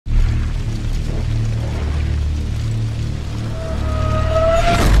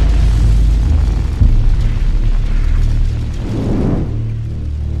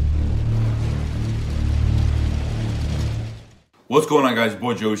going on, guys?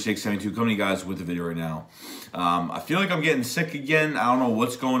 Boy Joey672 coming to you guys with the video right now. I feel like I'm getting sick again. I don't know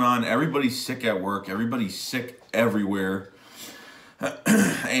what's going on. Everybody's sick at work. Everybody's sick everywhere.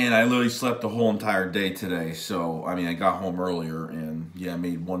 And I literally slept the whole entire day today. So, I mean, I got home earlier and, yeah, I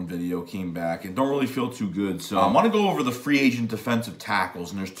made one video, came back, and don't really feel too good. So, I want to go over the free agent defensive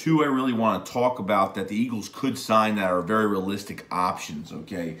tackles. And there's two I really want to talk about that the Eagles could sign that are very realistic options,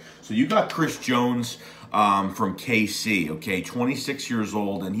 okay? So, you got Chris Jones from KC, okay, 26 years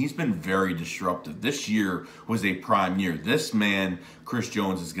old, and he's been very disruptive. This year was a prime year. This man, Chris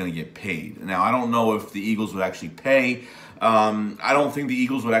Jones, is going to get paid. Now, I don't know if the Eagles would actually pay. I don't think the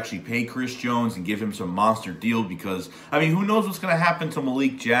Eagles would actually pay Chris Jones and give him some monster deal because, I mean, who knows what's going to happen to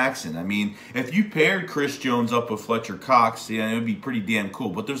Malik Jackson? I mean, if you paired Chris Jones up with Fletcher Cox, yeah, it would be pretty damn cool.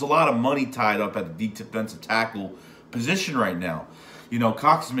 But there's a lot of money tied up at the defensive tackle position right now. You know,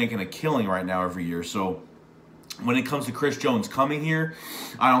 Cox is making a killing right now every year. So when it comes to Chris Jones coming here,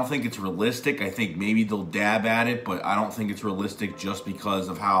 I don't think it's realistic. I think maybe they'll dab at it, but I don't think it's realistic just because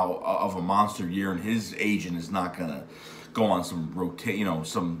of how of a monster year, and his agent is not going to go on some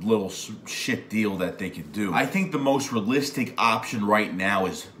some little shit deal that they could do. I think the most realistic option right now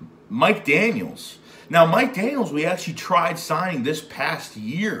is Mike Daniels. Now, Mike Daniels, we actually tried signing this past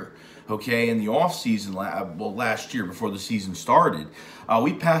year, okay, in the offseason, well, last year before the season started.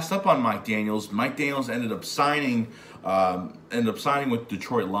 We passed up on Mike Daniels. Mike Daniels ended up signing with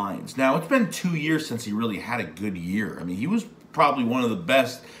Detroit Lions. Now, it's been 2 years since he really had a good year. I mean, he was probably one of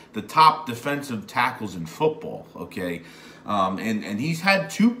the top defensive tackles in football, okay? And he's had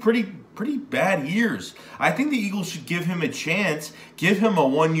two pretty bad years. I think the Eagles should give him a chance, give him a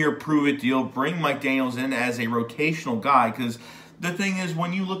one-year prove-it deal, bring Mike Daniels in as a rotational guy, because the thing is,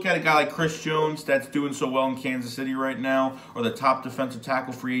 when you look at a guy like Chris Jones that's doing so well in Kansas City right now, or the top defensive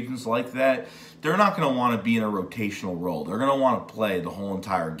tackle free agents like that, they're not going to want to be in a rotational role. They're going to want to play the whole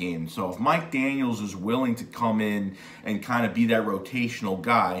entire game. So if Mike Daniels is willing to come in and kind of be that rotational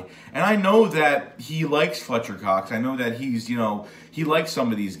guy, and I know that he likes Fletcher Cox. I know that he likes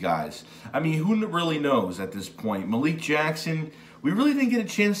some of these guys. I mean, who really knows at this point? Malik Jackson, we really didn't get a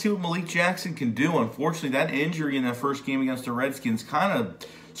chance to see what Malik Jackson can do. Unfortunately, that injury in that first game against the Redskins kind of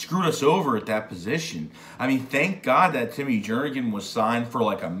screwed us over at that position. I mean, thank God that Timmy Jernigan was signed for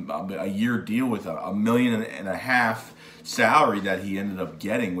like a year deal with $1.5 million salary that he ended up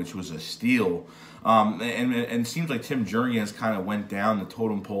getting, which was a steal. And it seems like Tim Jernigan has kind of went down the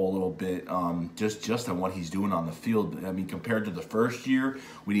totem pole a little bit, just on what he's doing on the field. I mean, compared to the first year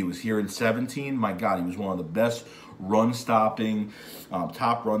when he was here in 2017, my God, he was one of the best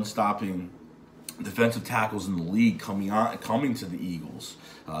top run-stopping defensive tackles in the league coming to the Eagles.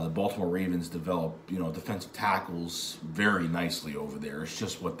 The Baltimore Ravens develop, defensive tackles very nicely over there. It's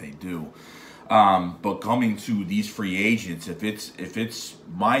just what they do. But coming to these free agents, if it's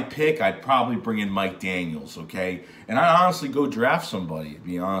my pick, I'd probably bring in Mike Daniels, okay? And I'd honestly go draft somebody, to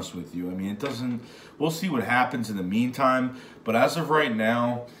be honest with you. I mean, we'll see what happens in the meantime. But as of right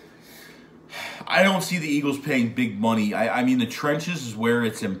now, I don't see the Eagles paying big money. I mean, the trenches is where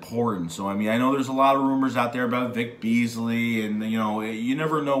it's important. So, I mean, I know there's a lot of rumors out there about Vic Beasley, and, you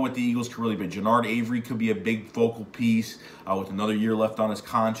never know what the Eagles could really be. Jannard Avery could be a big focal piece with another year left on his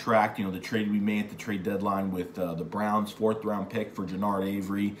contract. The trade we made at the trade deadline with the Browns' 4th-round pick for Jannard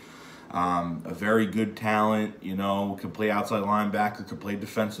Avery. A very good talent, could play outside linebacker, could play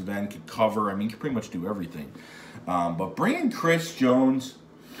defensive end, could cover. I mean, could pretty much do everything. But bringing Chris Jones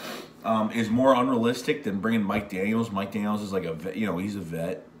is more unrealistic than bringing Mike Daniels. Mike Daniels is like he's a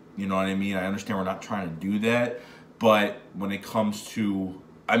vet. You know what I mean? I understand we're not trying to do that. But when it comes to,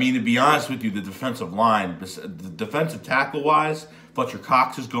 I mean, to be honest with you, the defensive line, the defensive tackle-wise, Fletcher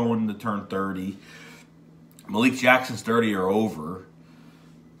Cox is going to turn 30. Malik Jackson's 30 or over.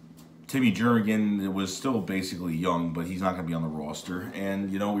 Timmy Jernigan was still basically young, but he's not going to be on the roster. And,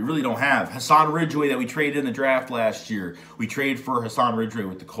 we really don't have Hassan Ridgeway that we traded in the draft last year. We traded for Hassan Ridgeway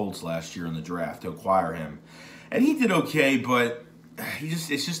with the Colts last year in the draft to acquire him. And he did okay, but it's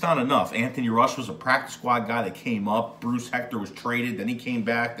just not enough. Anthony Rush was a practice squad guy that came up. Bruce Hector was traded, then he came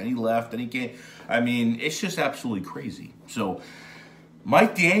back, then he left, then he came. I mean, it's just absolutely crazy. So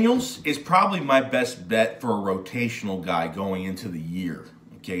Mike Daniels is probably my best bet for a rotational guy going into the year.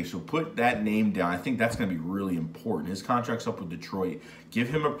 Okay, so put that name down. I think that's going to be really important. His contract's up with Detroit. Give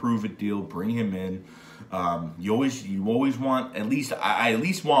him a prove-it deal. Bring him in. You always want I at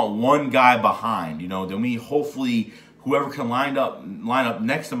least want one guy behind. Then we hopefully whoever can line up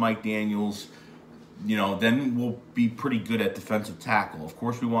next to Mike Daniels. Then we'll be pretty good at defensive tackle. Of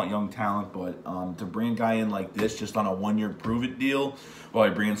course, we want young talent, but to bring a guy in like this just on a one-year prove-it deal, while I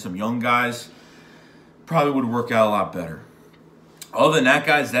bring in some young guys, probably would work out a lot better. Other than that,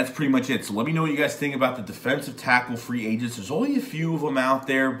 guys, that's pretty much it. So let me know what you guys think about the defensive tackle free agents. There's only a few of them out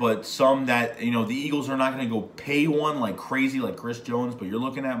there, but some that, you know, the Eagles are not going to go pay one like crazy like Chris Jones, but you're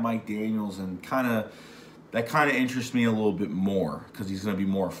looking at Mike Daniels, and that kind of interests me a little bit more because he's going to be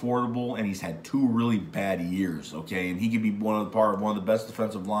more affordable, and he's had 2 really bad years, okay? And he could be one of the best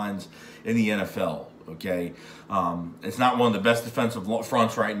defensive lines in the NFL. Okay, it's not one of the best defensive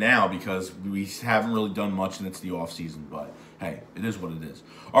fronts right now because we haven't really done much and it's the offseason, but hey, it is what it is.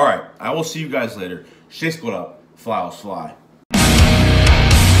 All right, I will see you guys later. Shea split up, fly, fly.